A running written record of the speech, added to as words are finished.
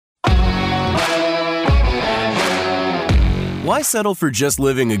Why settle for just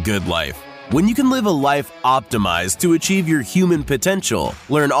living a good life when you can live a life optimized to achieve your human potential?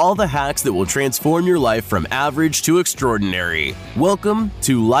 Learn all the hacks that will transform your life from average to extraordinary. Welcome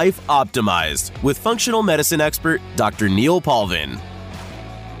to Life Optimized with functional medicine expert Dr. Neil Palvin.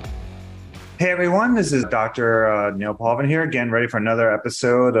 Hey everyone, this is Dr. Neil Palvin here again, ready for another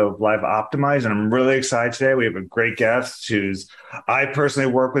episode of Life Optimized. And I'm really excited today. We have a great guest who's I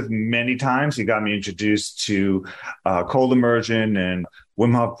personally worked with many times. He got me introduced to Cold Immersion and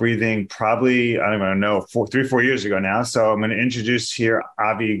Wim Hof breathing probably, I don't even know, 3-4 years ago now. So I'm going to introduce here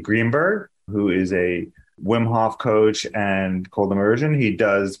Avi Greenberg, who is a Wim Hof coach and Cold Immersion. He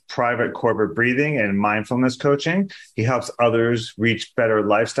does private corporate breathing and mindfulness coaching. He helps others reach better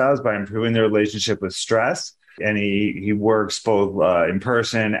lifestyles by improving their relationship with stress. And he works both in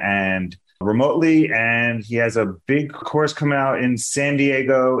person and remotely. And he has a big course coming out in San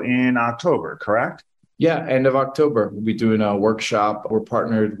Diego in October, correct? Yeah, end of October. We'll be doing a workshop. We're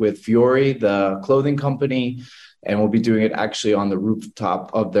partnered with Fiore, the clothing company, and we'll be doing it actually on the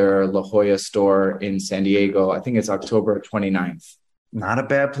rooftop of their La Jolla store in San Diego. I think it's October 29th. Not a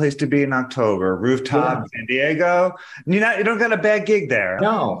bad place to be in October. Rooftop, San Diego. You don't got a bad gig there.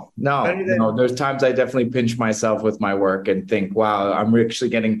 No. There's times I definitely pinch myself with my work and think, wow, I'm actually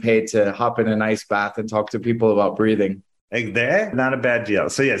getting paid to hop in an ice bath and talk to people about breathing. Like there, not a bad deal.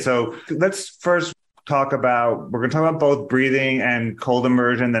 So let's first we're going to talk about both breathing and cold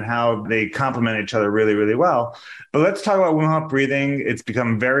immersion and how they complement each other really, really well. But let's talk about Wim Hof breathing. It's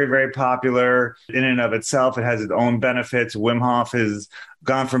become very, very popular in and of itself. It has its own benefits. Wim Hof has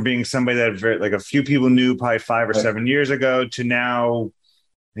gone from being somebody that like a few people knew probably 5 or 7 years ago to now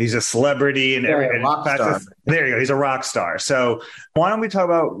he's a celebrity and everything. There you go. He's a rock star. So why don't we talk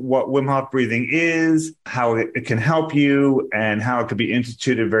about what Wim Hof breathing is, how it can help you, and how it could be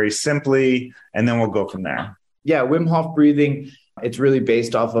instituted very simply, and then we'll go from there. Yeah, Wim Hof breathing, it's really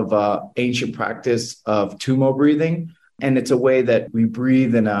based off of an ancient practice of Tumo breathing. And it's a way that we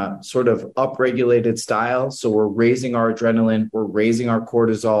breathe in a sort of upregulated style. So we're raising our adrenaline, we're raising our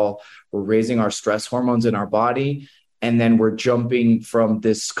cortisol, we're raising our stress hormones in our body. And then we're jumping from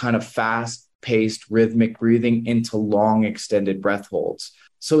this kind of fast-paced rhythmic breathing into long extended breath holds.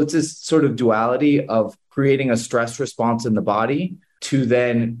 So it's this sort of duality of creating a stress response in the body to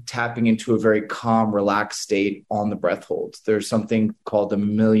then tapping into a very calm, relaxed state on the breath holds. There's something called the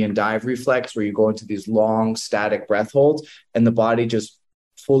mammalian dive reflex where you go into these long static breath holds and the body just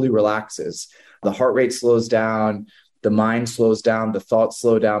fully relaxes. The heart rate slows down. The mind slows down, the thoughts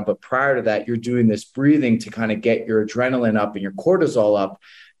slow down. But prior to that, you're doing this breathing to kind of get your adrenaline up and your cortisol up.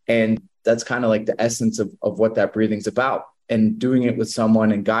 And that's kind of like the essence of what that breathing's about. And doing it with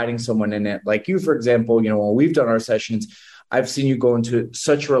someone and guiding someone in it. Like you, for example, when we've done our sessions, I've seen you go into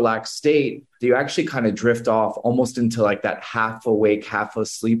such a relaxed state that you actually kind of drift off almost into like that half awake, half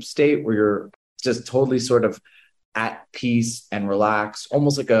asleep state where you're just totally sort of at peace and relaxed,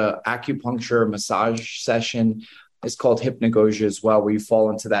 almost like a acupuncture massage session. It's called hypnagogia as well, where you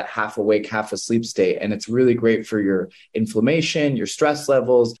fall into that half awake, half asleep state. And it's really great for your inflammation, your stress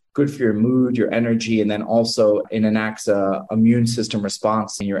levels, good for your mood, your energy, and then also it enacts a immune system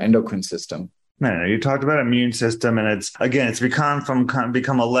response in your endocrine system. No, you talked about immune system, and it's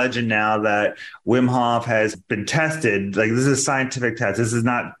become a legend now that Wim Hof has been tested. Like, this is a scientific test. This is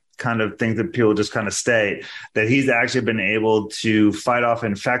not kind of things that people just kind of state, that he's actually been able to fight off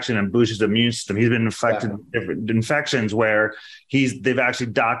infection and boost his immune system. He's been infected with different infections where they've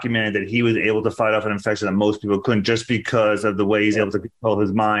actually documented that he was able to fight off an infection that most people couldn't, just because of the way he's able to control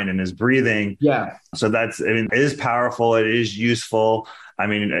his mind and his breathing. Yeah. So it is powerful. It is useful. I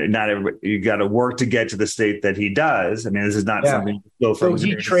mean, not everybody, you got to work to get to the state that he does. I mean, this is not something you go from. So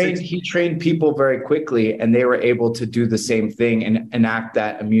he trained people very quickly, and they were able to do the same thing and enact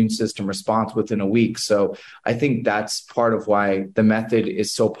that immune system response within a week. So I think that's part of why the method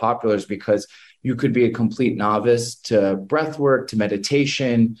is so popular, is because you could be a complete novice to breathwork, to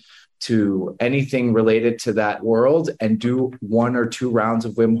meditation, to anything related to that world, and do 1 or 2 rounds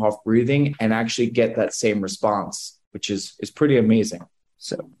of Wim Hof breathing and actually get that same response, which is pretty amazing.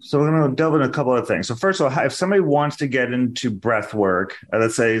 So we're going to delve into a couple of things. So first of all, if somebody wants to get into breath work,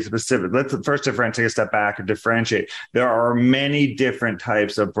 let's say specific, let's first take a step back and differentiate. There are many different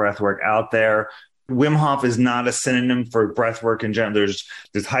types of breath work out there. Wim Hof is not a synonym for breath work in general. There's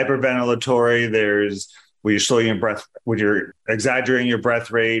hyperventilatory, there's where you're slowing your breath, where you're exaggerating your breath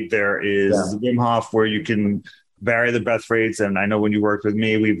rate. There is Wim Hof where you can vary the breath rates. And I know when you worked with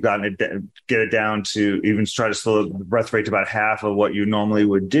me, we've gotten it, get it down to even try to slow the breath rate to about half of what you normally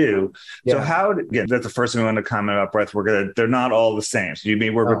would do. So again, that's the first thing we want to comment about breath work. They're not all the same. So you may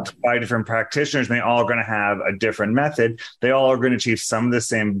work with 5 different practitioners, and they all are going to have a different method. They all are going to achieve some of the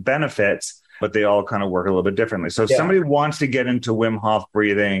same benefits, but they all kind of work a little bit differently. So if somebody wants to get into Wim Hof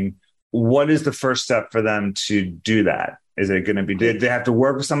breathing, what is the first step for them to do that? Is it going to be, did they have to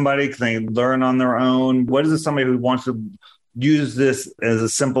work with somebody? Can they learn on their own? What is it, somebody who wants to use this as a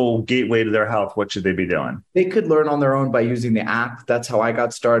simple gateway to their health? What should they be doing? They could learn on their own by using the app. That's how I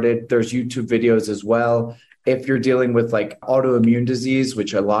got started. There's YouTube videos as well. If you're dealing with like autoimmune disease,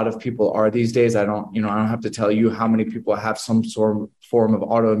 which a lot of people are these days, I don't have to tell you how many people have some form of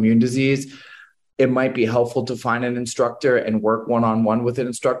autoimmune disease. It might be helpful to find an instructor and work one-on-one with an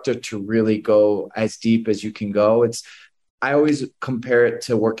instructor to really go as deep as you can go. I always compare it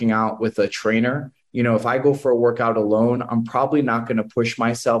to working out with a trainer. If I go for a workout alone, I'm probably not going to push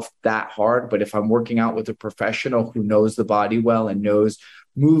myself that hard. But if I'm working out with a professional who knows the body well and knows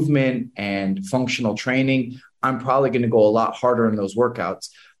movement and functional training, I'm probably going to go a lot harder in those workouts.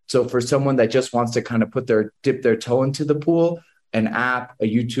 So for someone that just wants to kind of dip their toe into the pool, an app,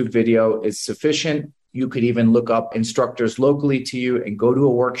 a YouTube video is sufficient. You could even look up instructors locally to you and go to a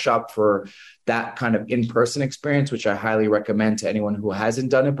workshop for that kind of in-person experience, which I highly recommend to anyone who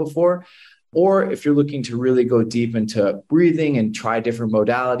hasn't done it before. Or if you're looking to really go deep into breathing and try different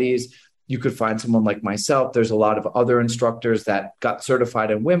modalities, you could find someone like myself. There's a lot of other instructors that got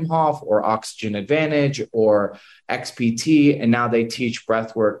certified in Wim Hof or Oxygen Advantage or XPT, and now they teach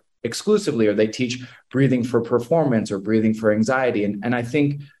breathwork exclusively, or they teach breathing for performance or breathing for anxiety. And I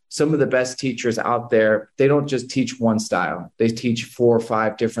think some of the best teachers out there, they don't just teach one style. They teach 4 or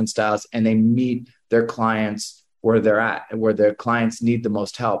 5 different styles, and they meet their clients where they're at, where their clients need the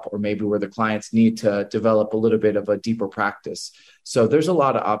most help, or maybe where the clients need to develop a little bit of a deeper practice. So there's a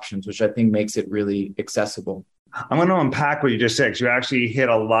lot of options, which I think makes it really accessible. I'm going to unpack what you just said, because you actually hit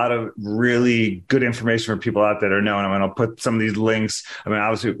a lot of really good information for people out there that are knowing. I'm going to put some of these links. I mean,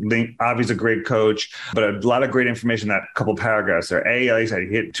 obviously, Avi's a great coach, but a lot of great information in that couple paragraphs there. Like I said, you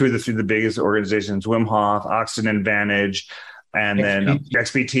hit 2 of the 3 of the biggest organizations: Wim Hof, Oxygen Advantage, and then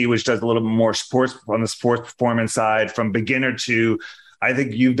XPT, which does a little bit more sports on the sports performance side, from beginner to, I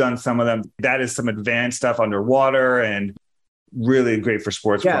think you've done some of them. That is some advanced stuff underwater and really great for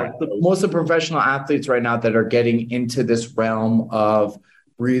sports. Yeah, most of the professional athletes right now that are getting into this realm of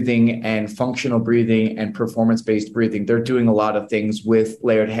breathing and functional breathing and performance-based breathing, they're doing a lot of things with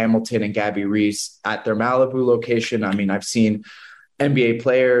Laird Hamilton and Gabby Reese at their Malibu location. I mean, I've seen NBA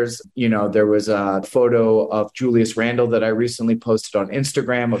players. There was a photo of Julius Randle that I recently posted on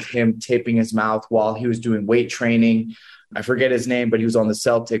Instagram of him taping his mouth while he was doing weight training. I forget his name, but he was on the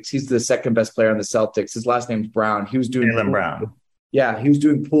Celtics. He's the second best player on the Celtics. His last name's Brown. He was doing Jaylen Brown. Yeah, he was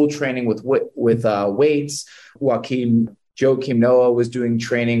doing pool training with weights. Joakim Noah was doing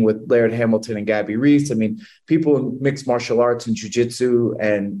training with Laird Hamilton and Gabby Reese. I mean, people in mixed martial arts and jiu-jitsu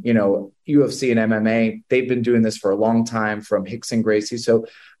and, UFC and MMA, they've been doing this for a long time, from Rickson Gracie. So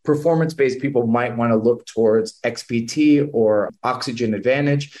performance-based people might want to look towards XPT or Oxygen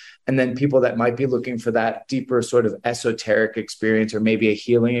Advantage. And then people that might be looking for that deeper sort of esoteric experience, or maybe a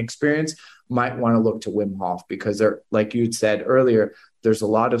healing experience, might want to look to Wim Hof, because they're, like you said earlier, there's a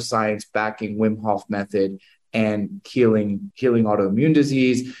lot of science backing Wim Hof method and healing autoimmune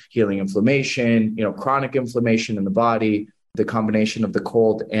disease, healing inflammation, chronic inflammation in the body. The combination of the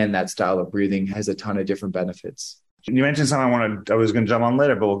cold and that style of breathing has a ton of different benefits. You mentioned something I was going to jump on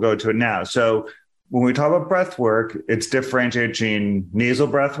later, but we'll go to it now. So when we talk about breath work, it's differentiated between nasal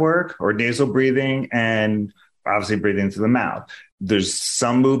breath work or nasal breathing and obviously breathing through the mouth. There's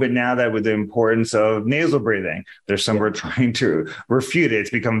some movement now that with the importance of nasal breathing, there's some we're trying to refute it. It's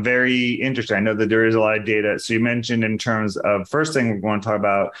become very interesting. I know that there is a lot of data. So you mentioned in terms of, first thing we're going to talk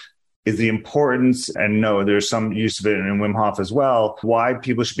about is the importance, and no, there's some use of it in Wim Hof as well, why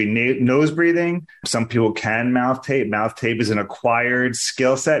people should be nose breathing. Some people can mouth tape. Mouth tape is an acquired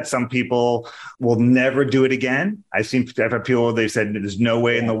skill set. Some people will never do it again. I've had people, they've said, there's no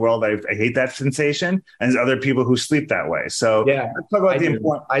way in the world, I hate that sensation. And there's other people who sleep that way. So yeah, let's talk about the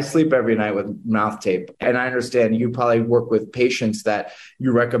importance. I sleep every night with mouth tape. And I understand you probably work with patients that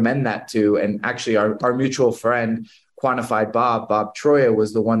you recommend that to. And actually our mutual friend, Quantified Bob Troya,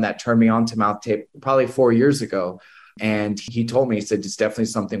 was the one that turned me on to mouth tape probably 4 years ago. And he told me, he said, it's definitely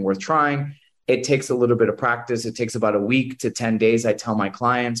something worth trying. It takes a little bit of practice. It takes about a week to 10 days, I tell my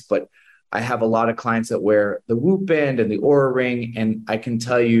clients, but I have a lot of clients that wear the Whoop Band and the Aura Ring. And I can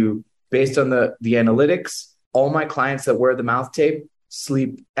tell you, based on the analytics, all my clients that wear the mouth tape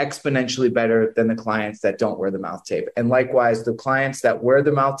sleep exponentially better than the clients that don't wear the mouth tape. And likewise, the clients that wear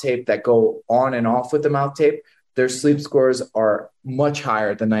the mouth tape, that go on and off with the mouth tape, their sleep scores are much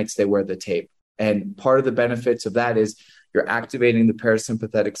higher the nights they wear the tape. And part of the benefits of that is you're activating the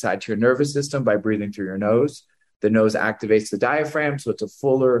parasympathetic side to your nervous system by breathing through your nose. The nose activates the diaphragm, so it's a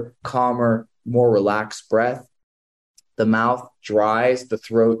fuller, calmer, more relaxed breath. The mouth dries, the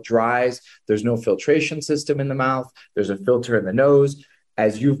throat dries. There's no filtration system in the mouth. There's a filter in the nose.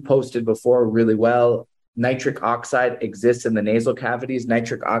 As you've posted before really well, nitric oxide exists in the nasal cavities.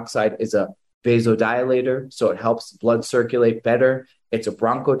 Nitric oxide is a vasodilator, so it helps blood circulate better. It's a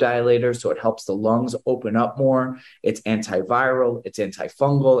bronchodilator, so it helps the lungs open up more. It's antiviral, it's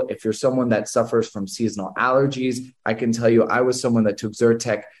antifungal. If you're someone that suffers from seasonal allergies, I can tell you I was someone that took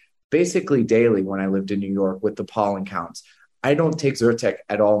Zyrtec basically daily when I lived in New York with the pollen counts. I don't take Zyrtec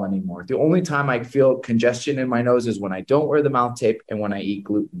at all anymore. The only time I feel congestion in my nose is when I don't wear the mouth tape and when I eat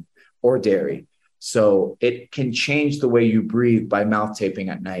gluten or dairy. So it can change the way you breathe by mouth taping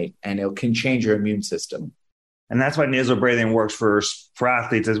at night, and it can change your immune system. And that's why nasal breathing works for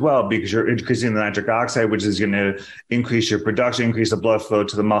athletes as well, because you're increasing the nitric oxide, which is going to increase your production, increase the blood flow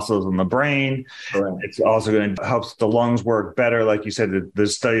to the muscles in the brain. Correct. It's also going to help the lungs work better. Like you said,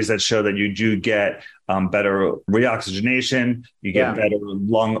 there's studies that show that you do get better reoxygenation. You get better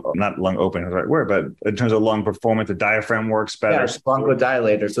not lung open is the right word, but in terms of lung performance, the diaphragm works better. Yeah, it's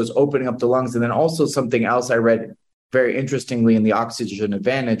bronchodilator. So it's opening up the lungs. And then also something else I read very interestingly in the Oxygen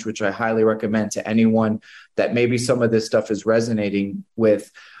Advantage, which I highly recommend to anyone that maybe some of this stuff is resonating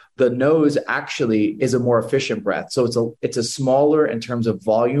with. The nose actually is a more efficient breath. So it's a smaller in terms of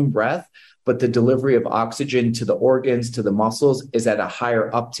volume breath, but the delivery of oxygen to the organs, to the muscles is at a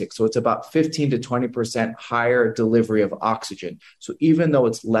higher uptick. So it's about 15 to 20% higher delivery of oxygen. So even though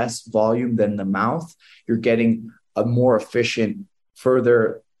it's less volume than the mouth, you're getting a more efficient,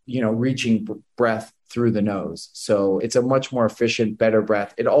 further, reaching breath through the nose. So it's a much more efficient, better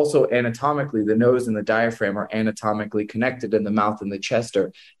breath. It also anatomically, the nose and the diaphragm are anatomically connected, and the mouth and the chest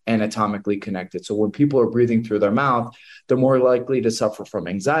are anatomically connected. So when people are breathing through their mouth, they're more likely to suffer from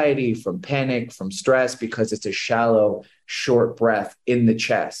anxiety, from panic, from stress, because it's a shallow, short breath in the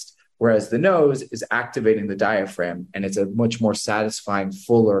chest. Whereas the nose is activating the diaphragm, and it's a much more satisfying,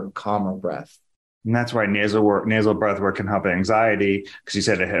 fuller, calmer breath. And that's why nasal breath work can help anxiety, because you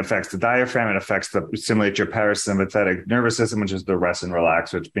said it affects the diaphragm, it stimulates your parasympathetic nervous system, which is the rest and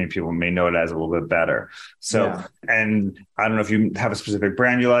relax, which many people may know it as a little bit better. So, And I don't know if you have a specific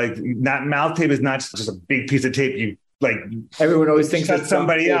brand you like. Not mouth tape is not just a big piece of tape you like. Everyone always thinks shut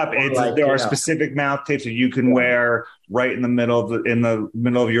somebody up. There are specific mouth tapes that you can wear right in the middle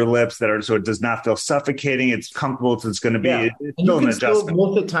of your lips so it does not feel suffocating. It's comfortable. It's going to be it's still an adjustment.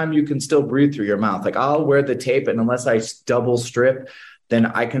 Most of the time you can still breathe through your mouth. Like I'll wear the tape, and unless I double strip, then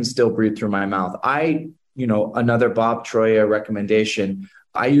I can still breathe through my mouth. Another Bob Troya recommendation,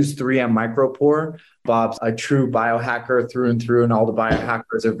 I use 3M Micropore. Bob's a true biohacker through and through, and all the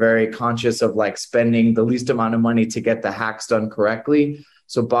biohackers are very conscious of spending the least amount of money to get the hacks done correctly.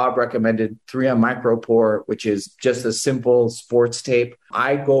 So Bob recommended 3M Micropore, which is just a simple sports tape.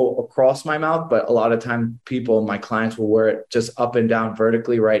 I go across my mouth, but a lot of time my clients will wear it just up and down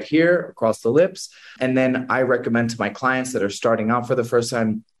vertically right here across the lips. And then I recommend to my clients that are starting out for the first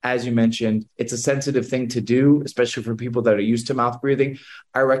time, as you mentioned, it's a sensitive thing to do, especially for people that are used to mouth breathing.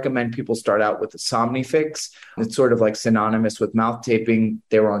 I recommend people start out with the Somnifix. It's sort of synonymous with mouth taping.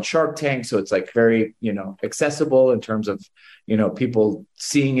 They were on Shark Tank, so it's very, accessible in terms of, people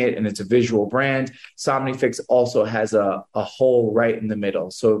seeing it, and it's a visual brand. Somnifix also has a hole right in the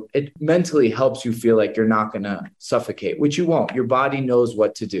middle. So it mentally helps you feel like you're not going to suffocate, which you won't. Your body knows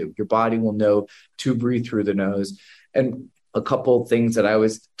what to do. Your body will know to breathe through the nose. And a couple of things that I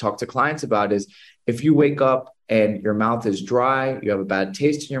always talk to clients about is if you wake up and your mouth is dry, you have a bad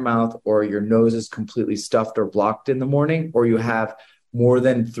taste in your mouth, or your nose is completely stuffed or blocked in the morning, or you have more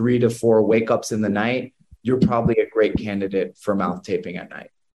than 3 to 4 wake ups in the night, you're probably a great candidate for mouth taping at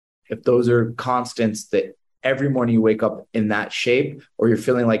night. If those are constants that every morning you wake up in that shape, or you're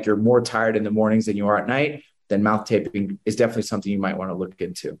feeling like you're more tired in the mornings than you are at night, then mouth taping is definitely something you might want to look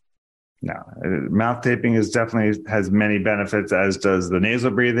into. No, mouth taping has many benefits, as does the nasal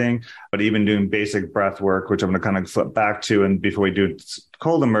breathing, but even doing basic breath work, which I'm going to kind of flip back to. And before we do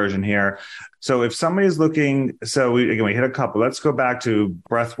cold immersion here. So if somebody's looking, we hit a couple. Let's go back to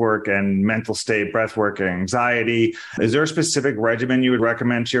breath work and mental state, breath work and anxiety. Is there a specific regimen you would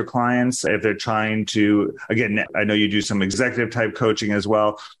recommend to your clients if they're trying to, again, I know you do some executive type coaching as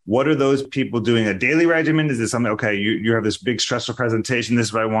well. What are those people doing? A daily regimen? Is it something, okay, you have this big stressful presentation. This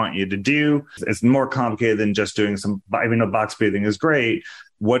is what I want you to do. It's more complicated than just doing even though box breathing is great.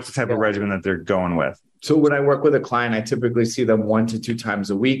 What's the type of regimen that they're going with? So when I work with a client, I typically see them 1 to 2 times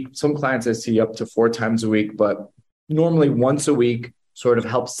a week. Some clients I see up to 4 times a week, but normally once a week sort of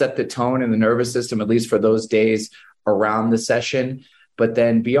helps set the tone in the nervous system, at least for those days around the session. But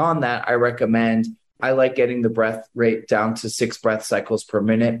then beyond that, I like getting the breath rate down to 6 breath cycles per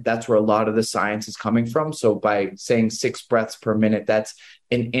minute. That's where a lot of the science is coming from. So by saying 6 breaths per minute, that's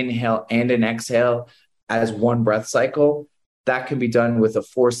an inhale and an exhale as one breath cycle. That can be done with a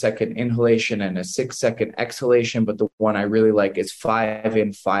 4-second inhalation and a 6-second exhalation. But the one I really like is 5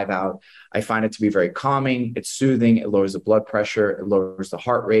 in, 5 out. I find it to be very calming. It's soothing. It lowers the blood pressure. It lowers the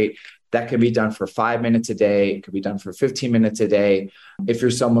heart rate. That can be done for 5 minutes a day. It could be done for 15 minutes a day. If you're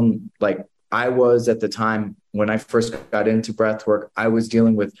someone like I was at the time when I first got into breath work, I was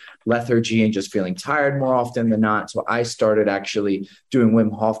dealing with lethargy and just feeling tired more often than not. So I started actually doing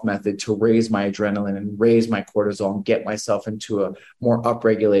Wim Hof method to raise my adrenaline and raise my cortisol and get myself into a more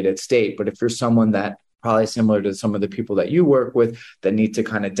upregulated state. But if you're someone that probably similar to some of the people that you work with that need to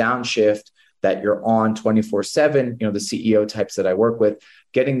kind of downshift, that you're on 24/7, the CEO types that I work with,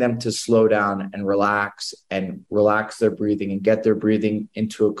 getting them to slow down and relax their breathing and get their breathing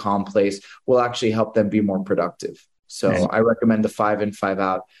into a calm place will actually help them be more productive. So I recommend the 5 in, 5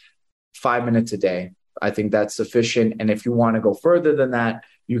 out, 5 minutes a day. I think that's sufficient. And if you want to go further than that,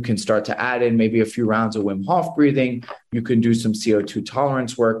 you can start to add in maybe a few rounds of Wim Hof breathing. You can do some CO2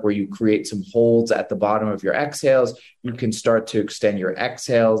 tolerance work where you create some holds at the bottom of your exhales. You can start to extend your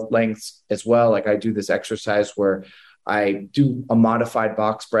exhale lengths as well. Like I do this exercise where I do a modified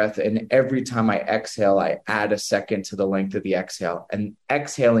box breath, and every time I exhale, I add a second to the length of the exhale. And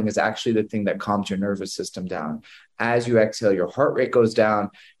exhaling is actually the thing that calms your nervous system down. As you exhale, your heart rate goes down,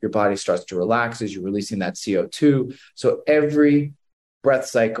 your body starts to relax as you're releasing that CO2. So every breath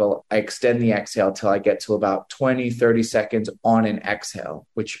cycle, I extend the exhale till I get to about 20, 30 seconds on an exhale,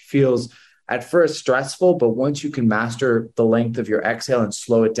 which feels at first stressful, but once you can master the length of your exhale and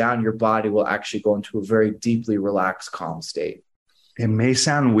slow it down, your body will actually go into a very deeply relaxed, calm state. It may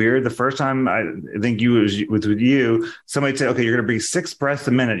sound weird. The first time I think was with you, somebody said, okay, you're going to breathe 6 breaths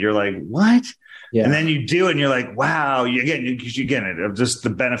a minute. You're like, what? Yeah. And then you do it and you're like, wow, just the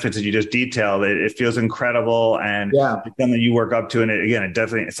benefits that you just detailed, it feels incredible. And it's something that you work up to. And it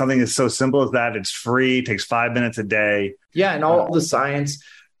definitely, something that's so simple as that. It's free, it takes 5 minutes a day. Yeah. And all the science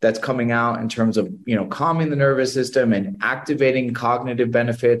that's coming out in terms of, calming the nervous system and activating cognitive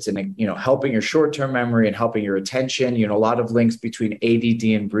benefits and, helping your short-term memory and helping your attention, a lot of links between ADD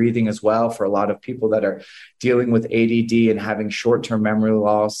and breathing as well for a lot of people that are dealing with ADD and having short-term memory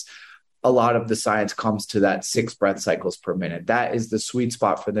loss. A lot of the science comes to that 6 breath cycles per minute. That is the sweet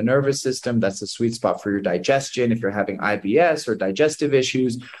spot for the nervous system. That's the sweet spot for your digestion. If you're having IBS or digestive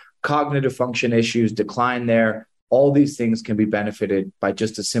issues, cognitive function issues, decline there. All these things can be benefited by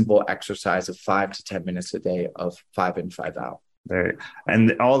just a simple exercise of 5 to 10 minutes a day of 5 in, 5 out. There.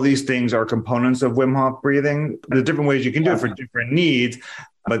 And all these things are components of Wim Hof breathing. There's different ways you can do it for different needs.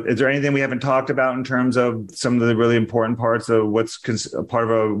 But is there anything we haven't talked about in terms of some of the really important parts of what's part of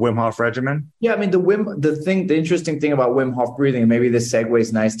a Wim Hof regimen? Yeah, I mean, the interesting thing about Wim Hof breathing, and maybe this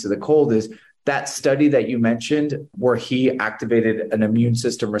segues nice to the cold, is that study that you mentioned where he activated an immune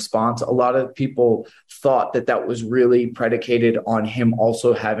system response. A lot of people thought that was really predicated on him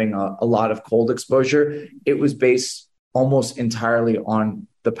also having a lot of cold exposure. It was based almost entirely on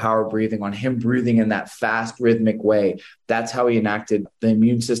the power breathing, on him breathing in that fast rhythmic way. That's how he enacted the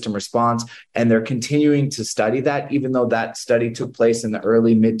immune system response. And they're continuing to study that, even though that study took place in the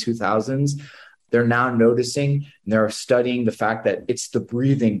early mid 2000s. They're now noticing and they're studying the fact that it's the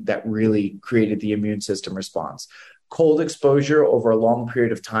breathing that really created the immune system response. Cold exposure over a long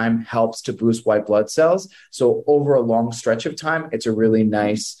period of time helps to boost white blood cells. So over a long stretch of time, it's a really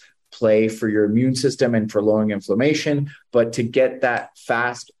nice play for your immune system and for lowering inflammation. But to get that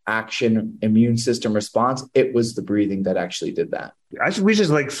fast action immune system response, it was the breathing that actually did that. We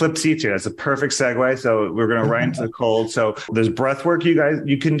just flip seats here. That's a perfect segue. So we're going to right into the cold. So there's breath work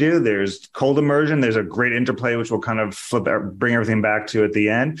you can do. There's cold immersion. There's a great interplay, which we'll kind of bring everything back to at the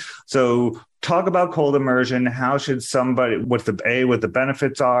end. So talk about cold immersion. How should somebody, what the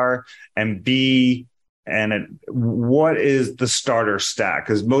benefits are, and B, And what is the starter stack?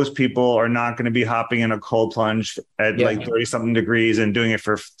 Because most people are not going to be hopping in a cold plunge at like 30 something degrees and doing it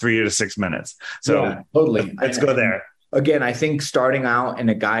for 3 to 6 minutes. So totally. Let's go there. Again, I think starting out in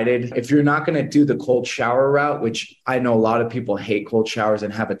a guided, if you're not going to do the cold shower route, which I know a lot of people hate cold showers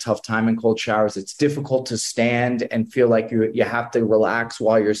and have a tough time in cold showers, it's difficult to stand and feel like you have to relax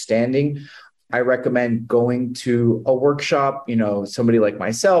while you're standing. I recommend going to a workshop, somebody like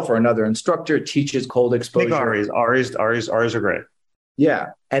myself or another instructor teaches cold exposure. Ari's are great.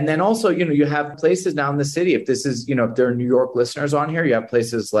 Yeah. And then also, you have places now in the city. If this is, if there are New York listeners on here, you have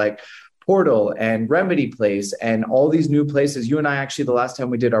places like Portal and Remedy Place and all these new places. You and I actually, the last time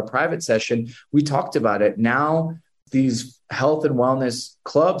we did our private session, we talked about it. Now these health and wellness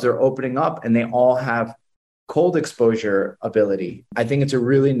clubs are opening up and they all have cold exposure ability. I think it's a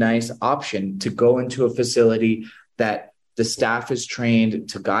really nice option to go into a facility that the staff is trained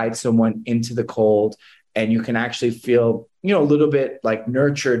to guide someone into the cold, and you can actually feel, a little bit like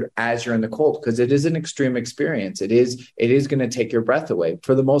nurtured as you're in the cold, because it is an extreme experience. It is going to take your breath away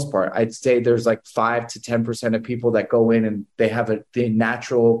for the most part. I'd say there's like 5 to 10% of people that go in and they have the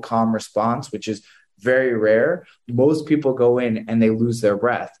natural calm response, which is very rare. Most people go in and they lose their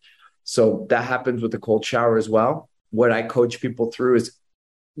breath. So that happens with the cold shower as well. What I coach people through is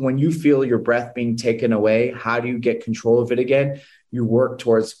when you feel your breath being taken away, how do you get control of it again? You work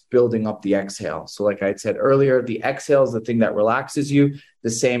towards building up the exhale. So like I said earlier, the exhale is the thing that relaxes you.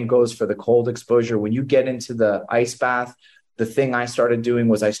 The same goes for the cold exposure. When you get into the ice bath, the thing I started doing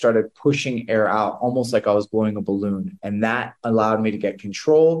was I started pushing air out almost like I was blowing a balloon. And that allowed me to get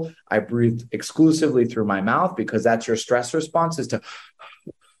control. I breathed exclusively through my mouth because that's your stress response, is to...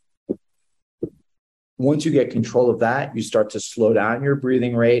 Once you get control of that, you start to slow down your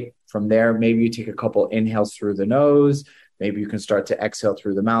breathing rate. From there, maybe you take a couple inhales through the nose. Maybe you can start to exhale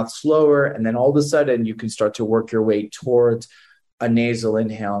through the mouth slower. And then all of a sudden, you can start to work your way towards a nasal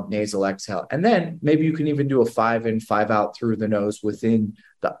inhale, nasal exhale. And then maybe you can even do a 5 in, 5 out through the nose within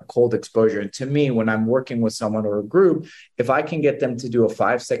the cold exposure. And to me, when I'm working with someone or a group, if I can get them to do a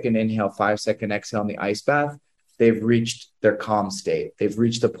 5-second inhale, 5-second exhale in the ice bath, they've reached their calm state. They've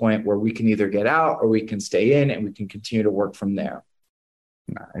reached the point where we can either get out or we can stay in, and we can continue to work from there.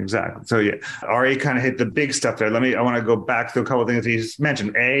 Exactly. So yeah, Ari kind of hit the big stuff there. I want to go back to a couple of things he's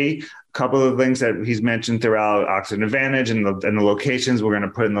mentioned. A couple of things that he's mentioned throughout Oxygen Advantage and the locations we're going to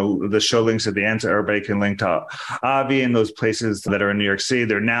put in the show links at the end, so everybody can link to Avi and those places that are in New York City.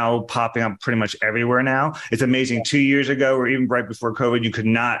 They're now popping up pretty much everywhere now. It's amazing. 2 years ago, or even right before COVID, you could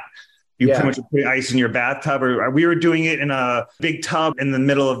not. Pretty much put ice in your bathtub, or we were doing it in a big tub in the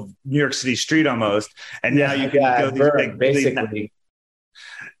middle of New York City street almost. And now you can go these basically.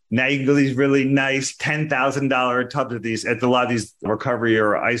 Now you can go these really nice $10,000 tubs at a lot of these recovery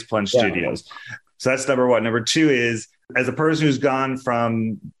or ice plunge studios. So that's number one. Number two is, as a person who's gone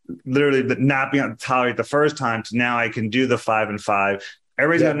from literally not being able to tolerate the first time to now I can do the 5 and 5.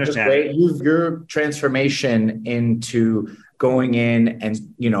 Everybody's understanding. Your transformation into going in and,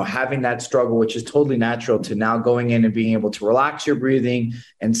 having that struggle, which is totally natural, to now going in and being able to relax your breathing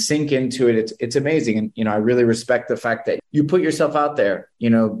and sink into it. It's amazing. And, I really respect the fact that you put yourself out there.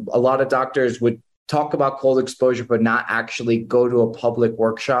 A lot of doctors would talk about cold exposure, but not actually go to a public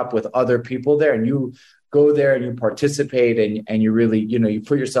workshop with other people there. And you go there and you participate and you really, you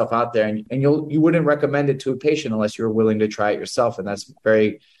put yourself out there, and you wouldn't recommend it to a patient unless you're willing to try it yourself. And that's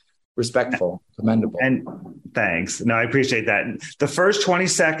very respectful, commendable. And thanks. No, I appreciate that. The first 20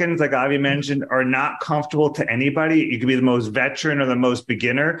 seconds, like Avi mentioned, are not comfortable to anybody. You could be the most veteran or the most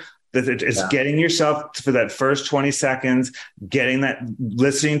beginner. It's getting yourself for that first 20 seconds,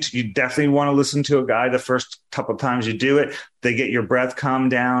 listening to, you definitely want to listen to a guy the first couple of times you do it. They get your breath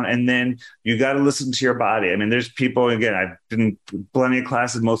calmed down, and then you got to listen to your body. I mean, there's people, again, I've been plenty of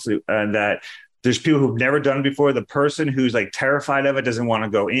classes mostly that there's people who've never done it before. The person who's like terrified of it doesn't want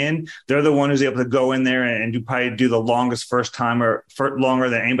to go in. They're the one who's able to go in there and probably do the longest first time, or longer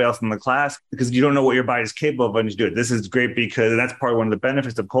than anybody else in the class, because you don't know what your body's capable of when you do it. This is great because that's part of one of the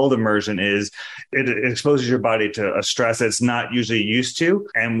benefits of cold immersion is it exposes your body to a stress that's not usually used to,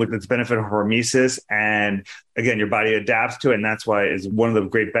 and with its benefit of hormesis. And again, your body adapts to it, and that's why it's one of the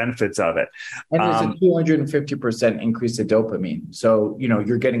great benefits of it. And there's a 250% increase of dopamine. So,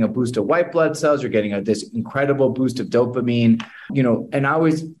 you're getting a boost of white blood cells, you're getting this incredible boost of dopamine, and I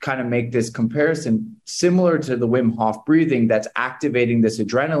always kind of make this comparison similar to the Wim Hof breathing that's activating this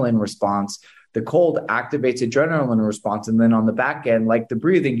adrenaline response. The cold activates adrenaline response. And then on the back end, like the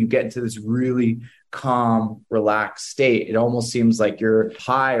breathing, you get into this really calm, relaxed state. It almost seems like you're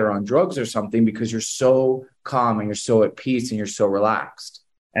high or on drugs or something, because you're so calm and you're so at peace and you're so relaxed.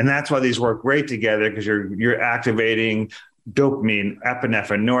 And that's why these work great together, because you're activating dopamine,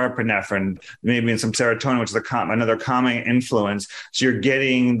 epinephrine, norepinephrine, maybe in some serotonin, which is another calming influence. So you're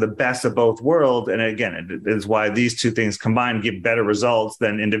getting the best of both worlds. And again, it is why these two things combined give better results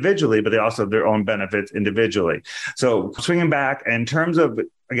than individually, but they also have their own benefits individually. So swinging back in terms of,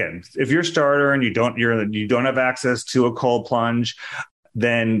 again, if you're a starter and you don't have access to a cold plunge,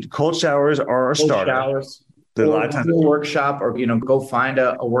 then cold showers are a starter. Showers. A lot of times, do a workshop, or go find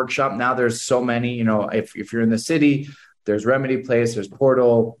a workshop. Now there's so many. If you're in the city, there's Remedy Place, there's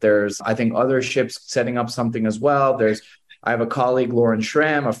Portal, there's, I think, other ships setting up something as well. I have a colleague, Lauren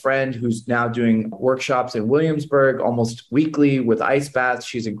Schramm, a friend who's now doing workshops in Williamsburg almost weekly with ice baths.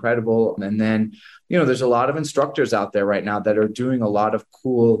 She's incredible. And then, there's a lot of instructors out there right now that are doing a lot of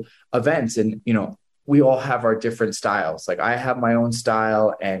cool events. And, we all have our different styles. Like I have my own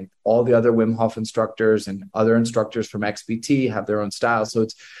style, and all the other Wim Hof instructors and other instructors from XBT have their own style. So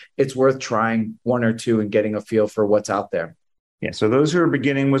it's worth trying one or two and getting a feel for what's out there. Yeah. So those who are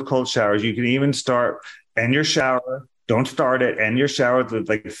beginning with cold showers, you can even start in your shower. Don't start it in your shower with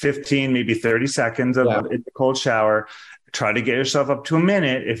like 15, maybe 30 seconds of the cold shower. Try to get yourself up to a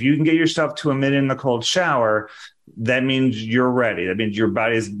minute. If you can get yourself to a minute in the cold shower, that means you're ready. That means your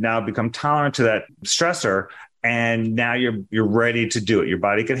body has now become tolerant to that stressor, and now you're ready to do it. Your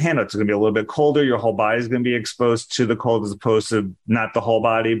body can handle it. It's going to be a little bit colder. Your whole body is going to be exposed to the cold, as opposed to not the whole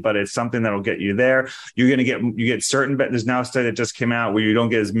body, but it's something that will get you there. You get certain. There's now a study that just came out where you don't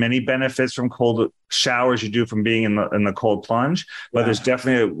get as many benefits from cold showers you do from being in the cold plunge. But there's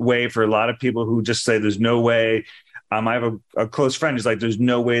definitely a way for a lot of people who just say there's no way. I have a close friend who's like, there's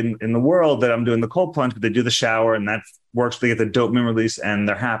no way in the world that I'm doing the cold plunge, but they do the shower, and that works. They get the dopamine release, and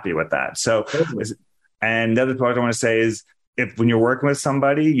they're happy with that. So, and the other part I want to say is, when you're working with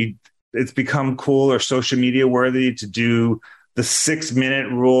somebody, it's become cool or social media worthy to do the 6-minute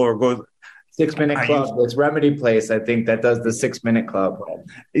rule or go 6-minute club. It's Remedy Place, I think, that does the 6-minute club.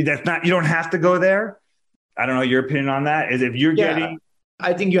 That's not, you don't have to go there. I don't know your opinion on that. Is if you're getting.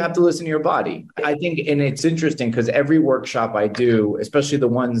 I think you have to listen to your body. I think, and it's interesting because every workshop I do, especially the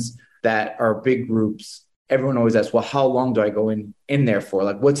ones that are big groups, everyone always asks, well, how long do I go in there for?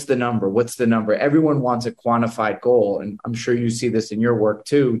 Like, what's the number? What's the number? Everyone wants a quantified goal. And I'm sure you see this in your work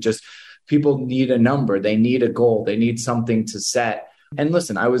too. Just people need a number. They need a goal. They need something to set. And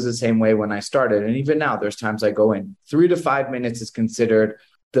listen, I was the same way when I started. And even now, there's times I go in. 3 to 5 minutes is considered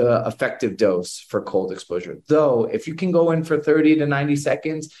the effective dose for cold exposure. Though, if you can go in for 30 to 90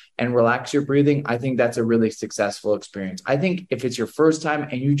 seconds and relax your breathing, I think that's a really successful experience. I think if it's your first time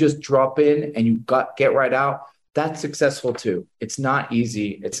and you just drop in and you get right out, that's successful too. It's not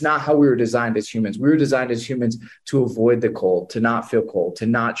easy. It's not how we were designed as humans. We were designed as humans to avoid the cold, to not feel cold, to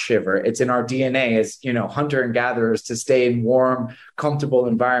not shiver. It's in our DNA as, hunter and gatherers, to stay in warm, comfortable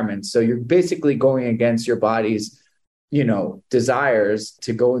environments. So you're basically going against your body's desires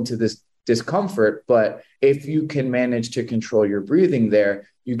to go into this discomfort. But if you can manage to control your breathing there,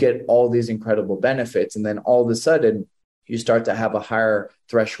 you get all these incredible benefits. And then all of a sudden, you start to have a higher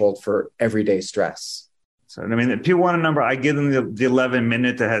threshold for everyday stress. So, if people want a number, I give them the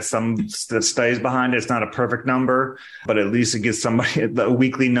 11-minute that has some studies behind it. It's not a perfect number, but at least it gives somebody a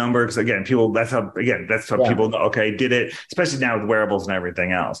weekly number. Because again, that's how people know, okay, did it, especially now with wearables and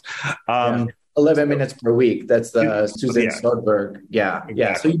everything else. 11 minutes per week. That's the Susan Soderberg. Yeah. Exactly.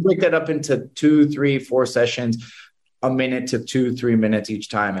 Yeah. So you break that up into 2, 3, 4 sessions, a minute to 2-3 minutes each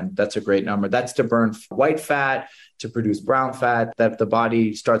time. And that's a great number. That's to burn white fat, to produce brown fat, that the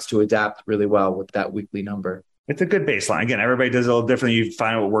body starts to adapt really well with that weekly number. It's a good baseline. Again, everybody does it a little differently. You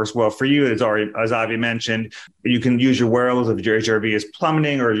find what works well for you. As Avi mentioned, you can use your wearables if your HRV is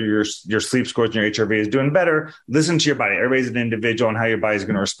plummeting or your sleep scores and your HRV is doing better. Listen to your body. Everybody's an individual and how your body's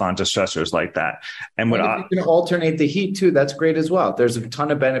going to respond to stressors like that. And if you can alternate the heat too, that's great as well. There's a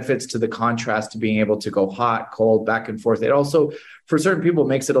ton of benefits to the contrast to being able to go hot, cold, back and forth. It also, for certain people,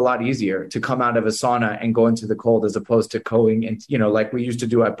 makes it a lot easier to come out of a sauna and go into the cold as opposed to going in, like we used to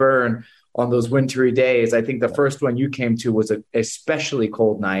do at Burn on those wintry days. I think the first one you came to was an especially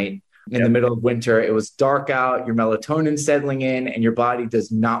cold night in the middle of winter. It was dark out, your melatonin settling in, and your body does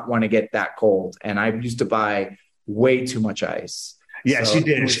not want to get that cold. And I used to buy way too much ice. Yes, you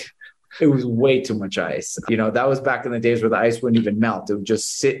did. It was way too much ice. That was back in the days where the ice wouldn't even melt. It would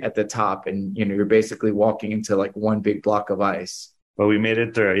just sit at the top and, you're basically walking into like one big block of ice. But we made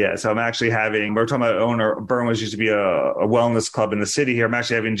it through. Yeah. So I'm actually we're talking about owner, Burn used to be a wellness club in the city here. I'm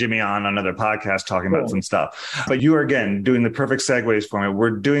actually having Jimmy on another podcast talking about some stuff. But you are, again, doing the perfect segues for me.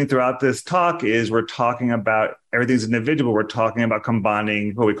 We're doing throughout this talk is we're talking about everything's individual. We're talking about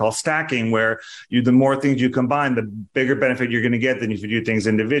combining what we call stacking, where the more things you combine, the bigger benefit you're going to get than if you do things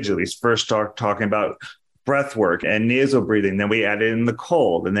individually. First, start talking about breathwork and nasal breathing. Then we added in the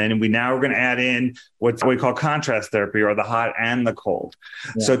cold. And then we're going to add in what we call contrast therapy, or the hot and the cold.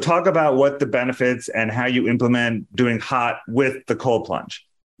 Yeah. So talk about what the benefits and how you implement doing hot with the cold plunge.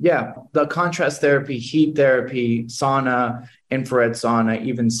 Yeah, the contrast therapy, heat therapy, sauna, infrared sauna,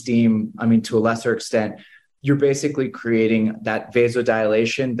 even steam, to a lesser extent, you're basically creating that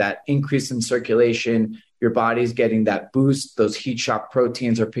vasodilation, that increase in circulation. Your body's getting that boost. Those heat shock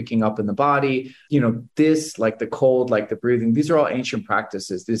proteins are picking up in the body. This, like the cold, like the breathing, these are all ancient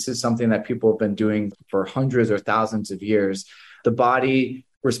practices. This is something that people have been doing for hundreds or thousands of years. The body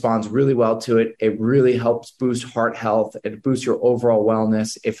responds really well to it. It really helps boost heart health. It boosts your overall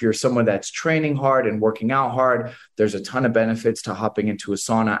wellness. If you're someone that's training hard and working out hard, there's a ton of benefits to hopping into a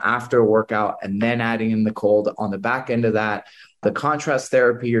sauna after a workout and then adding in the cold on the back end of that. The contrast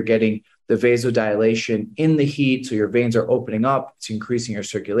therapy, you're getting the vasodilation in the heat. So your veins are opening up, it's increasing your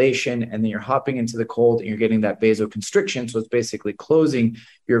circulation, and then you're hopping into the cold and you're getting that vasoconstriction. So it's basically closing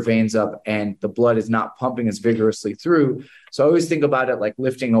your veins up and the blood is not pumping as vigorously through. So I always think about it like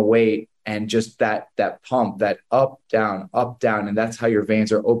lifting a weight and just that pump, that up, down, and that's how your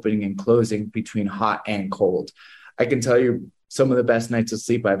veins are opening and closing between hot and cold. I can tell you some of the best nights of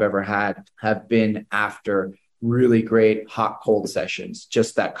sleep I've ever had have been after really great hot cold sessions.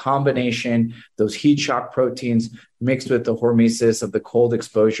 Just that combination, those heat shock proteins mixed with the hormesis of the cold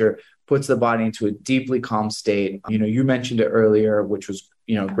exposure puts the body into a deeply calm state. You mentioned it earlier, which was,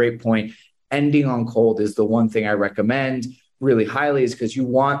 a great point. Ending on cold is the one thing I recommend really highly, is because you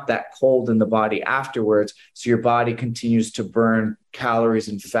want that cold in the body afterwards. So your body continues to burn calories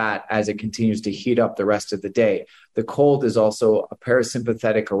and fat as it continues to heat up the rest of the day. The cold is also a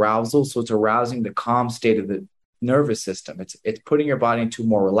parasympathetic arousal. So it's arousing the calm state of the nervous system. It's putting your body into a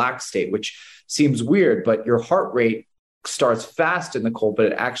more relaxed state, which seems weird, but your heart rate starts fast in the cold, but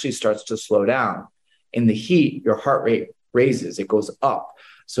it actually starts to slow down. In the heat, your heart rate raises, it goes up.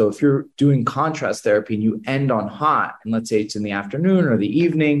 So if you're doing contrast therapy and you end on hot, and let's say it's in the afternoon or the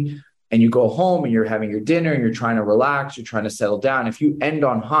evening, and you go home and you're having your dinner and you're trying to relax, you're trying to settle down. If you end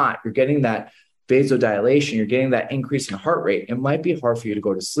on hot, you're getting that vasodilation, you're getting that increase in heart rate. It might be hard for you to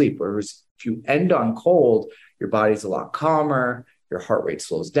go to sleep. Whereas if you end on cold, your body's a lot calmer, your heart rate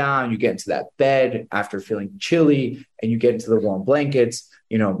slows down, you get into that bed after feeling chilly and you get into the warm blankets.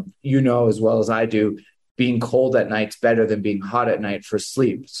 You know as well as I do, being cold at night is better than being hot at night for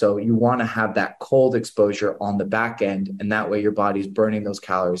sleep. So you want to have that cold exposure on the back end, and that way your body's burning those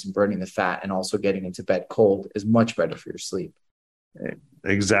calories and burning the fat, and also getting into bed cold is much better for your sleep.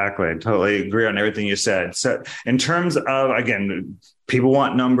 Exactly. I totally agree on everything you said. So in terms of, again, people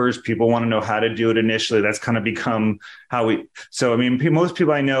want numbers, people want to know how to do it initially. That's kind of become most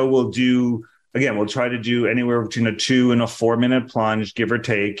people I know will try to do anywhere between a 2 and a 4 minute plunge, give or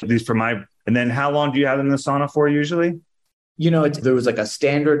take, at least for and then how long do you have them in the sauna for usually? There was like a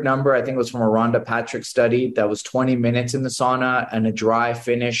standard number. I think it was from a Rhonda Patrick study that was 20 minutes in the sauna and a dry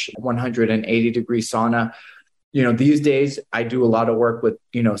finish, 180 degree sauna. These days I do a lot of work with,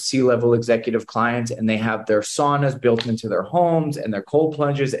 C-level executive clients, and they have their saunas built into their homes and their cold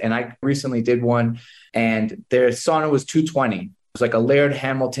plunges. And I recently did one, and their sauna was 220. It was like a Laird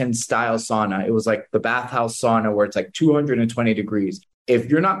Hamilton style sauna. It was like the bathhouse sauna where it's like 220 degrees. If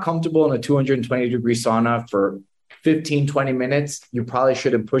you're not comfortable in a 220 degree sauna for 15, 20 minutes, you probably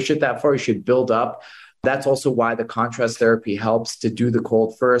shouldn't push it that far. You should build up. That's also why the contrast therapy helps to do the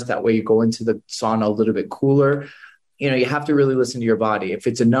cold first. That way you go into the sauna a little bit cooler. You have to really listen to your body. If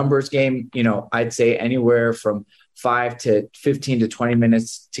it's a numbers game, I'd say anywhere from 5 to 15 to 20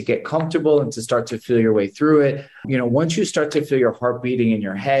 minutes to get comfortable and to start to feel your way through it. Once you start to feel your heart beating in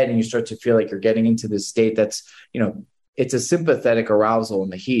your head and you start to feel like you're getting into this state that's, it's a sympathetic arousal in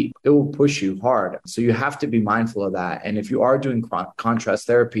the heat. It will push you hard. So you have to be mindful of that. And if you are doing contrast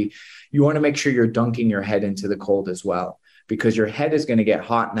therapy, you want to make sure you're dunking your head into the cold as well, because your head is going to get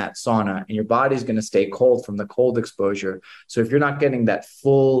hot in that sauna and your body's going to stay cold from the cold exposure. So if you're not getting that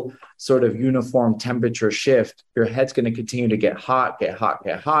full sort of uniform temperature shift, your head's going to continue to get hot,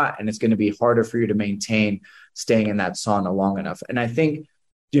 and it's going to be harder for you to maintain staying in that sauna long enough. And I think,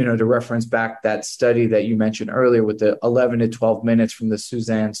 to reference back that study that you mentioned earlier with the 11 to 12 minutes from the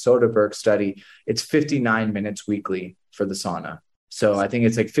Suzanne Soderbergh study, it's 59 minutes weekly for the sauna. So I think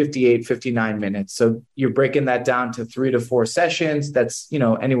it's like 58, 59 minutes. So you're breaking that down to 3 to 4 sessions. That's,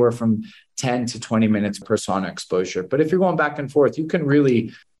 anywhere from 10 to 20 minutes per sauna exposure. But if you're going back and forth, you can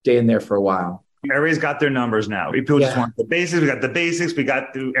really stay in there for a while. Everybody's got their numbers now. People just want the basics. We got the basics. We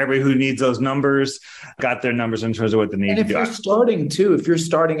got everybody who needs those numbers, got their numbers in terms of what they need to do. If you're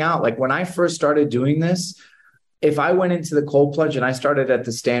starting out, like when I first started doing this, if I went into the cold plunge and I started at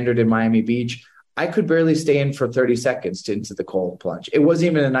the Standard in Miami Beach, I could barely stay in for 30 seconds into the cold plunge. It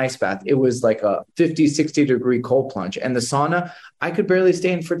wasn't even an ice bath. It was like a 50, 60 degree cold plunge. And the sauna, I could barely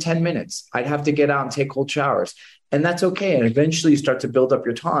stay in for 10 minutes. I'd have to get out and take cold showers. And that's okay. And eventually you start to build up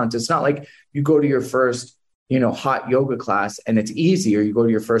your tolerance. It's not like you go to your first, hot yoga class and it's easy, or you go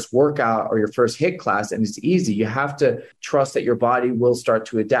to your first workout or your first HIIT class and it's easy. You have to trust that your body will start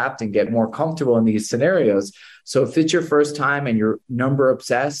to adapt and get more comfortable in these scenarios. So if it's your first time and you're number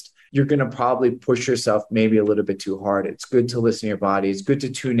obsessed, you're going to probably push yourself maybe a little bit too hard. It's good to listen to your body. It's good to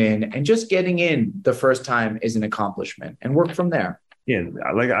tune in, and just getting in the first time is an accomplishment, and work from there. Yeah,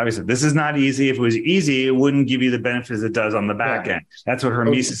 like obviously, this is not easy. If it was easy, it wouldn't give you the benefits it does on the back end. That's what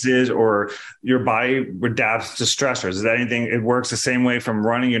hormesis is, or your body adapts to stressors. Is that anything? It works the same way from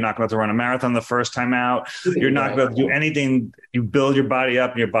running. You're not going to run a marathon the first time out. You're not going to do anything. You build your body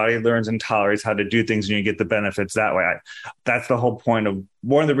up, and your body learns and tolerates how to do things, and you get the benefits that way. That's the whole point of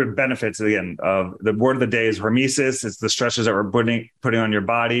one of the benefits, again, of the word of the day is hormesis. It's the stresses that we're putting on your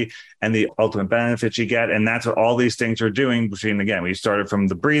body and the ultimate benefits you get. And that's what all these things are doing between, again, we started from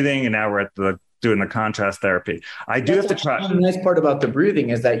the breathing and now we're at doing the contrast therapy. The nice part about the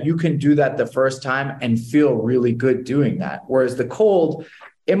breathing is that you can do that the first time and feel really good doing that. Whereas the cold,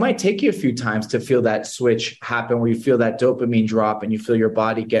 it might take you a few times to feel that switch happen where you feel that dopamine drop and you feel your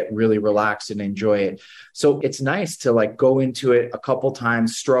body get really relaxed and enjoy it. So it's nice to go into it a couple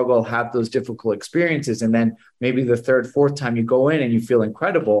times, struggle, have those difficult experiences. And then maybe the third, fourth time you go in and you feel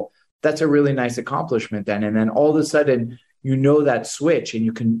incredible. That's a really nice accomplishment then. And then all of a sudden, that switch, and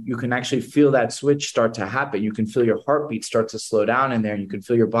you can actually feel that switch start to happen. You can feel your heartbeat start to slow down in there, and you can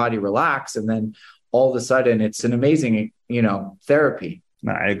feel your body relax. And then all of a sudden it's an amazing, therapy.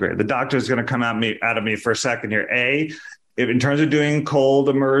 No, I agree. The doctor is going to come out of me for a second here. In terms of doing cold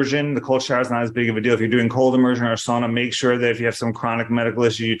immersion, the cold shower is not as big of a deal. If you're doing cold immersion or sauna, make sure that if you have some chronic medical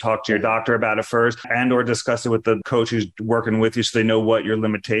issue, you talk to your doctor about it first, and or discuss it with the coach who's working with you so they know what your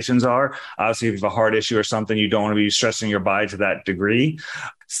limitations are. Obviously, if you have a heart issue or something, you don't want to be stressing your body to that degree.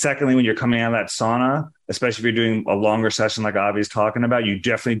 Secondly, when you're coming out of that sauna, especially if you're doing a longer session like Avi's talking about, you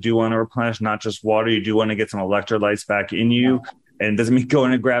definitely do want to replenish not just water. You do want to get some electrolytes back in you. And it doesn't mean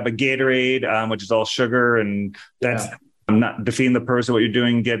going and grab a Gatorade, which is all sugar. And that's not defeating the purpose of what you're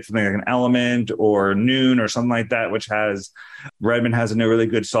doing. Get something like an Element or Noon or something like that, which Redmond has a really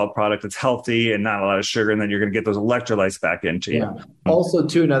good salt product that's healthy and not a lot of sugar. And then you're going to get those electrolytes back into you. Also,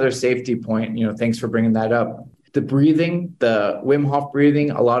 too, another safety point, thanks for bringing that up. The breathing, the Wim Hof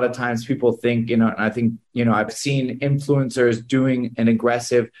breathing, a lot of times people think, and I think, I've seen influencers doing an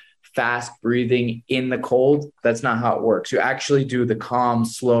aggressive fast breathing in the cold. That's not how it works. You actually do the calm,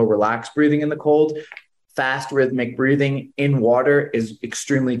 slow, relaxed breathing in the cold. Fast rhythmic breathing in water is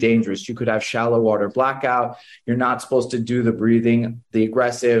extremely dangerous. You could have shallow water blackout. You're not supposed to do the breathing, the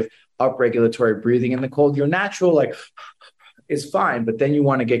aggressive upregulatory breathing in the cold. Your natural is fine, but then you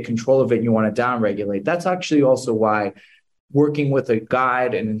want to get control of it and you want to downregulate. That's actually also why working with a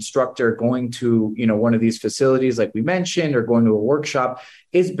guide, an instructor, going to, one of these facilities like we mentioned, or going to a workshop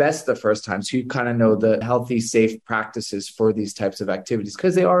is best the first time. So you kind of know the healthy, safe practices for these types of activities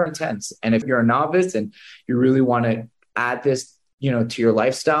because they are intense. And if you're a novice and you really want to add this, to your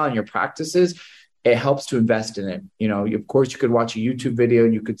lifestyle and your practices, it helps to invest in it. Of course, you could watch a YouTube video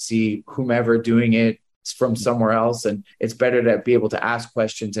and you could see whomever doing it from somewhere else. And it's better to be able to ask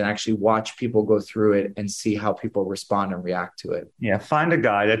questions and actually watch people go through it and see how people respond and react to it. Yeah. Find a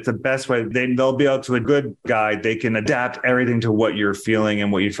guide. That's the best way. They'll be able to, a good guide. They can adapt everything to what you're feeling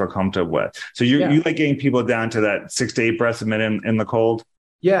and what you feel comfortable with. So you like getting people down to that 6 to 8 breaths a minute in the cold.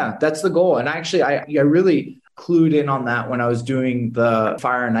 Yeah, that's the goal. And actually, I really clued in on that when I was doing the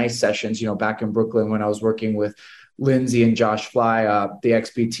fire and ice sessions, back in Brooklyn, when I was working with Lindsay and Josh Fly, the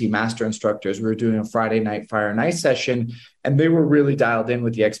XPT master instructors. We were doing a Friday night fire and ice session, and they were really dialed in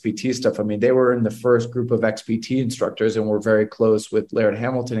with the XPT stuff. I mean, they were in the first group of XPT instructors and were very close with Laird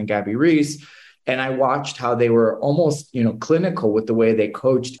Hamilton and Gabby Reese. And I watched how they were almost, clinical with the way they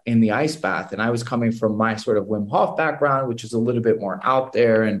coached in the ice bath. And I was coming from my sort of Wim Hof background, which is a little bit more out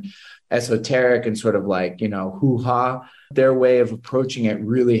there and esoteric and sort of hoo-ha. Their way of approaching it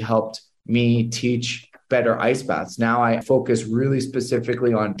really helped me teach better ice baths. Now I focus really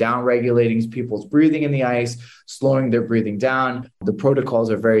specifically on down regulating people's breathing in the ice, slowing their breathing down. The protocols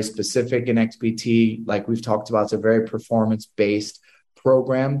are very specific in XPT. Like we've talked about, it's a very performance-based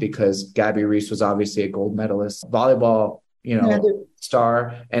program because Gabby Reese was obviously a gold medalist, volleyball,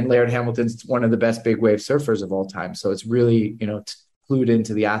 star, and Laird Hamilton's one of the best big wave surfers of all time. So it's really, clued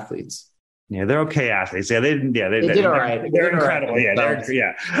into the athletes. Yeah, they're okay athletes. Yeah, they did all right. They're incredible. Right.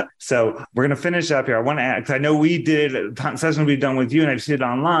 Yeah. So we're going to finish up here. I want to add, because I know we did a session we've done with you, and I've seen it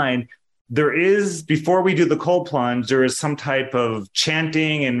online. There is, before we do the cold plunge, there is some type of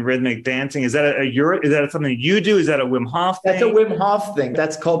chanting and rhythmic dancing. Is that is that something you do? Is that a Wim Hof thing? That's a Wim Hof thing.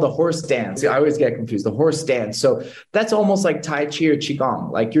 That's called the horse dance. I always get confused. The horse dance. So that's almost like Tai Chi or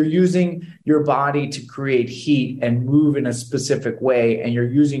Qigong. Like you're using your body to create heat and move in a specific way, and you're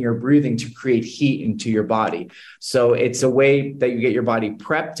using your breathing to create heat into your body. So it's a way that you get your body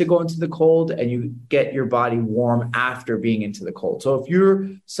prepped to go into the cold, and you get your body warm after being into the cold. So if you're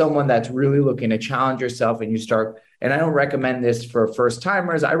someone that's really looking to challenge yourself and you start, and I don't recommend this for first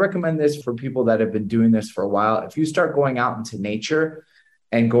timers, I recommend this for people that have been doing this for a while. If you start going out into nature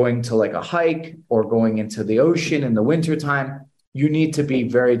and going to like a hike or going into the ocean in the wintertime, you need to be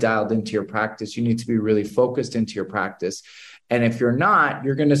very dialed into your practice. You need to be really focused into your practice. And if you're not,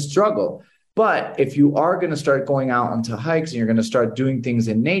 you're going to struggle. But if you are going to start going out onto hikes and you're going to start doing things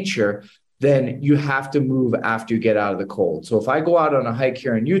in nature, then you have to move after you get out of the cold. So if I go out on a hike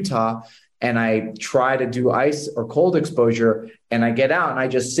here in Utah and I try to do ice or cold exposure and I get out and I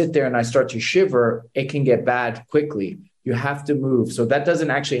just sit there and I start to shiver, it can get bad quickly. You have to move. So that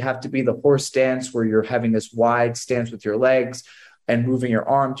doesn't actually have to be the horse stance where you're having this wide stance with your legs and moving your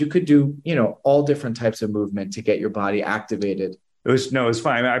arms. You could do, all different types of movement to get your body activated. It was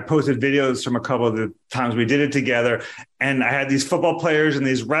fine. I posted videos from a couple of the times we did it together, and I had these football players and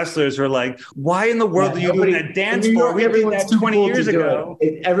these wrestlers who are like, why in the world are you doing that dance for? We did that 20 years ago.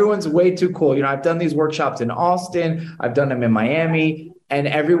 Everyone's way too cool. I've done these workshops in Austin. I've done them in Miami. And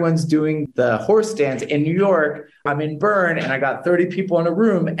everyone's doing the horse dance in New York. I'm in Bern and I got 30 people in a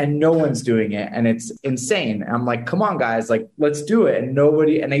room and no one's doing it. And it's insane. I'm like, come on, guys, like, let's do it. And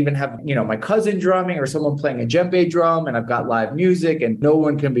I even have, my cousin drumming or someone playing a djembe drum, and I've got live music and no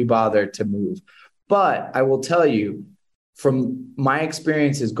one can be bothered to move. But I will tell you, from my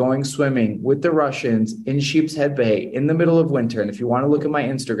experiences going swimming with the Russians in Sheepshead Bay in the middle of winter, and if you want to look at my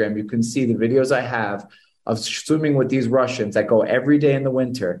Instagram, you can see the videos I have of swimming with these Russians that go every day in the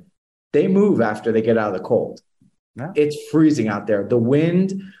winter. They move after they get out of the cold. Yeah. It's freezing out there. The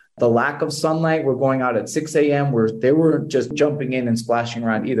wind, the lack of sunlight. We're going out at 6 a.m. where they weren't just jumping in and splashing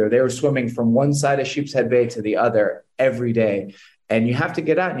around either. They were swimming from one side of Sheepshead Bay to the other every day. And you have to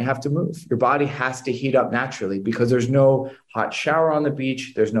get out and you have to move. Your body has to heat up naturally because there's no hot shower on the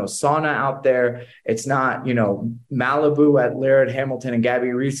beach. There's no sauna out there. It's not, Malibu at Laird Hamilton and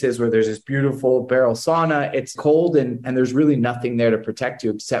Gabby Reese's where there's this beautiful barrel sauna. It's cold and there's really nothing there to protect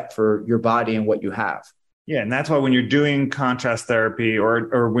you except for your body and what you have. Yeah, and that's why when you're doing contrast therapy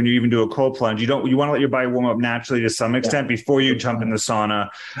or when you even do a cold plunge, you want to let your body warm up naturally to some extent before you jump in the sauna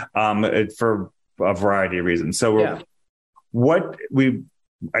for a variety of reasons. So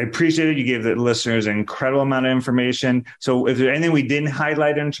I appreciate it. You gave the listeners an incredible amount of information. So is there anything we didn't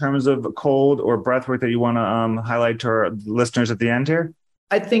highlight in terms of cold or breath work that you want to highlight to our listeners at the end here?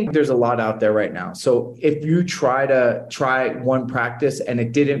 I think there's a lot out there right now. So if you try one practice and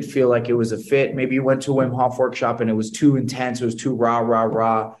it didn't feel like it was a fit, maybe you went to a Wim Hof workshop and it was too intense, it was too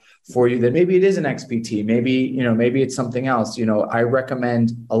rah for you, then maybe it is an XPT. Maybe it's something else. I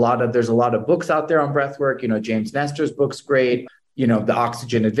recommend there's a lot of books out there on breathwork. James Nestor's book's great. The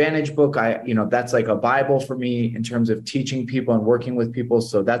Oxygen Advantage book, that's like a Bible for me in terms of teaching people and working with people.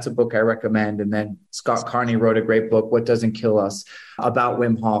 So that's a book I recommend. And then Scott Carney wrote a great book, What Doesn't Kill Us, about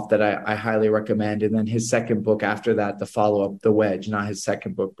Wim Hof that I highly recommend. And then his second book after that, the follow-up, The Wedge, not his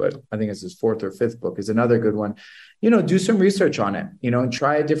second book, but I think it's his fourth or fifth book, is another good one. Do some research on it, and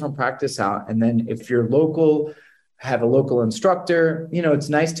try a different practice out. And then if you're local, have a local instructor, it's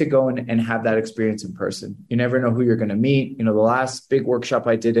nice to go and have that experience in person. You never know who you're going to meet. The last big workshop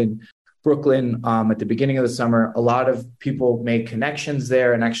I did in Brooklyn at the beginning of the summer, a lot of people made connections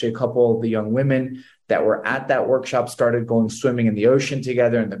there. And actually a couple of the young women that were at that workshop started going swimming in the ocean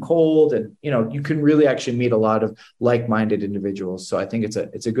together in the cold. And, you can really actually meet a lot of like-minded individuals. So I think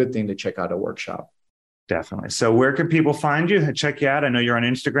it's a good thing to check out a workshop. Definitely. So where can people find you? Check you out. I know you're on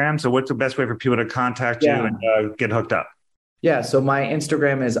Instagram. So what's the best way for people to contact you and get hooked up? Yeah. So my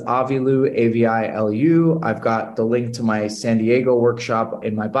Instagram is Avilu, Avilu. I've got the link to my San Diego workshop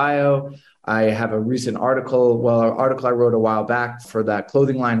in my bio. I have a recent article I wrote a while back for that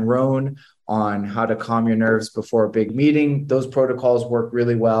clothing line Roan on how to calm your nerves before a big meeting. Those protocols work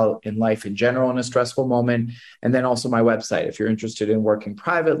really well in life in general in a stressful moment. And then also my website, if you're interested in working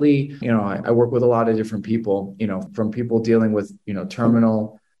privately, I work with a lot of different people, from people dealing with,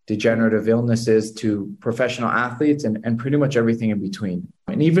 terminal degenerative illnesses to professional athletes and pretty much everything in between.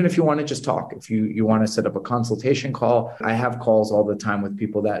 And even if you want to just talk, if you want to set up a consultation call, I have calls all the time with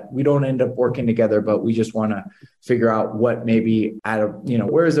people that we don't end up working together, but we just want to figure out what maybe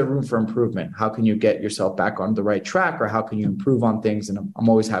where is there room for improvement? How can you get yourself back on the right track, or how can you improve on things? And I'm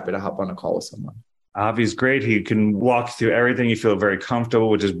always happy to hop on a call with someone. Avi's great. He can walk through everything. You feel very comfortable,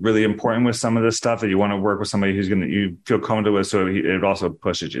 which is really important with some of this stuff, that you want to work with somebody you feel comfortable with. So it also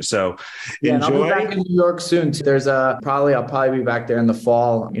pushes you. So enjoy. And I'll be back in New York soon. There's I'll probably be back there in the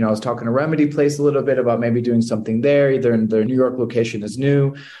fall. I was talking to Remedy Place a little bit about maybe doing something there. Either in their New York location is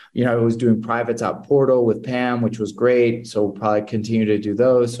new. I was doing privates out Portal with Pam, which was great. So we'll probably continue to do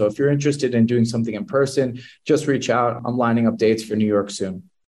those. So if you're interested in doing something in person, just reach out. I'm lining up dates for New York soon.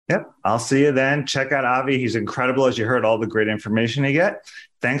 Yep. I'll see you then. Check out Avi. He's incredible. As you heard, all the great information you get.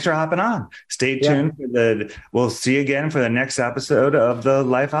 Thanks for hopping on. Stay tuned. We'll see you again for the next episode of the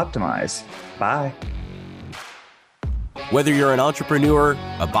Life Optimize. Bye. Whether you're an entrepreneur,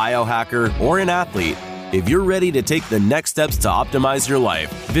 a biohacker, or an athlete, if you're ready to take the next steps to optimize your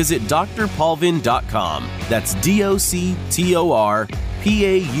life, visit drpalvin.com. That's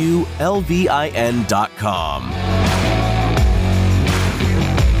DOCTORPAULVIN.com.